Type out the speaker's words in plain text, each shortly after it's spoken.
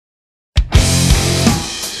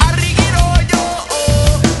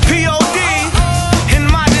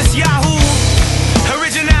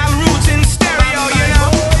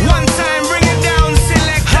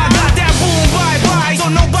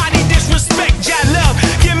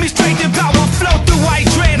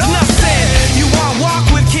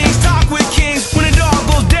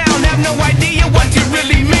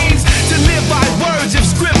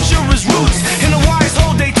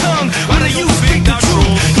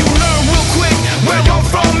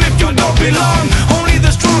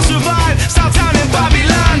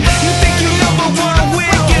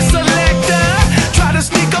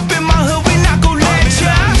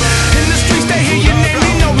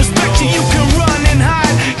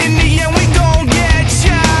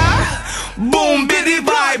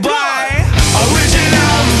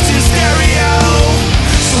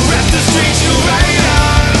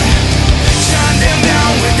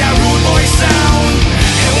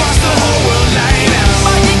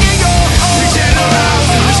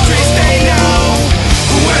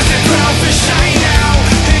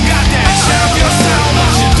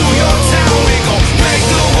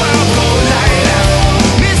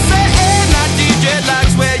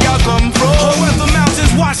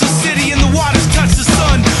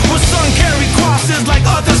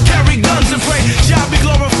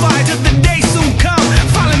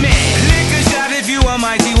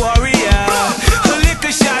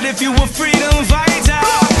if you a freedom fighter,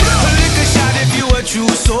 a liquor shot if you a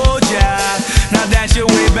true soldier. Now dance your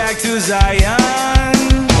way back to Zion.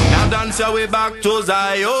 Now dance your way back to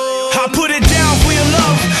Zion. I put it down for your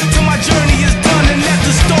love till my journey is done, and let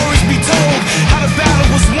the stories be told how the battle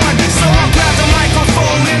was won. So I grabbed the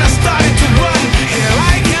microphone and I started to run. Here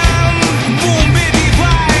I come, boom biddy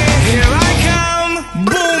bye. Here I come,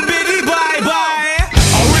 boom biddy bye bye.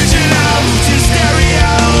 Original roots in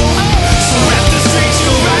stereo, so rap the streets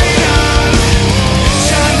you right on.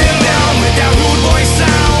 Shine them down with that rude boy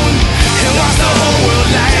sound, and watch the whole world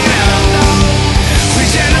light up. We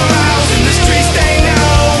generals in the streets, they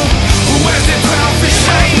know who wears the crown for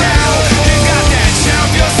shine now. They got that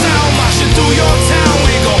champion sound marching through your town.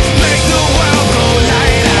 We gon' make the world go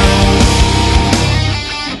light out.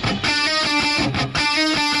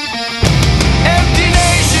 Empty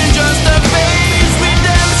nation, just a phase,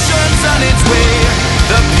 redemption's on its way.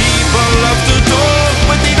 The people love to talk,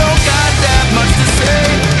 but they don't got that much to say.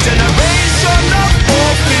 Generation of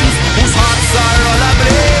orphans whose hearts are all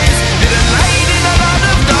ablaze. Little light in a lot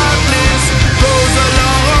of darkness goes a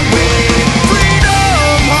long way.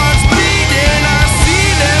 Freedom, hearts bleeding, I see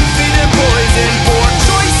them feeding poison for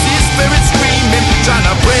choices, spirits screaming, trying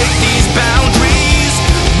to break these boundaries.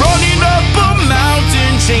 Running up a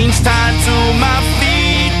mountain, chains tied to my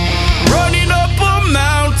feet. Running up a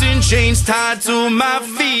mountain, chains tied to my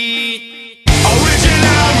feet.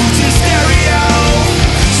 Original roots in stereo,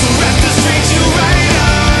 so rap the streets you right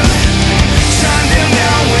on. Shine them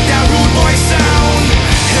down with that rude boy sound,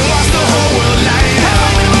 and watch the whole world light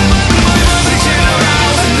up. The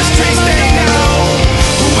generals in the streets, they know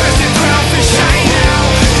who wears the crown for shine now.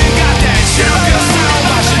 They got that champion sound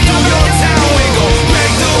marching through your town. We gon'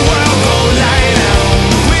 make the world go light out.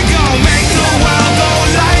 We gon' make the world go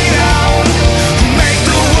light out. Make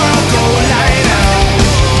the world go light out.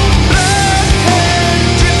 Blood hand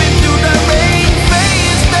dripping through the rain,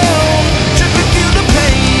 face down, dripping through the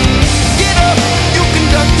pain. Get up, you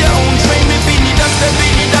conduct your own train. Repeat it up,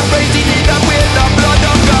 stepping it up, raising it up with the blood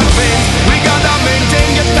of God's veins. We gotta maintain,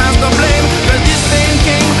 get past the blame, 'cause this thing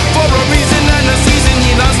came for a reason and a season.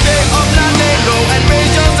 You don't stay up, not lay low, and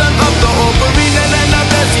raise your son up the offering, and then the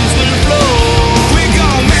blessings will flow. We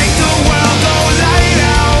gon' make the world go light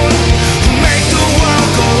out. Make the world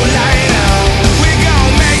go light out. We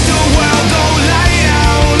gon' make the world go light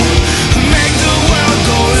out. Make the world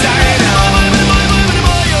go light out.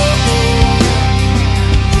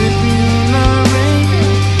 Dripping in the rain,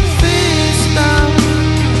 face down,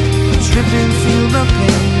 dripping, feel the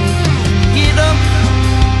pain. Get up,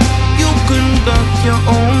 you conduct your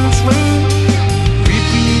own train.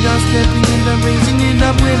 Repeat it up, stepping it up, raising it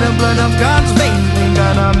up with the blood of God's veins. We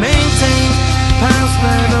gotta maintain, pass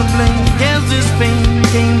by the blame. Yes, this pain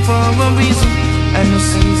came for a reason, and the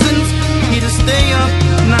seasons here to stay up,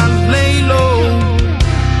 not lay low.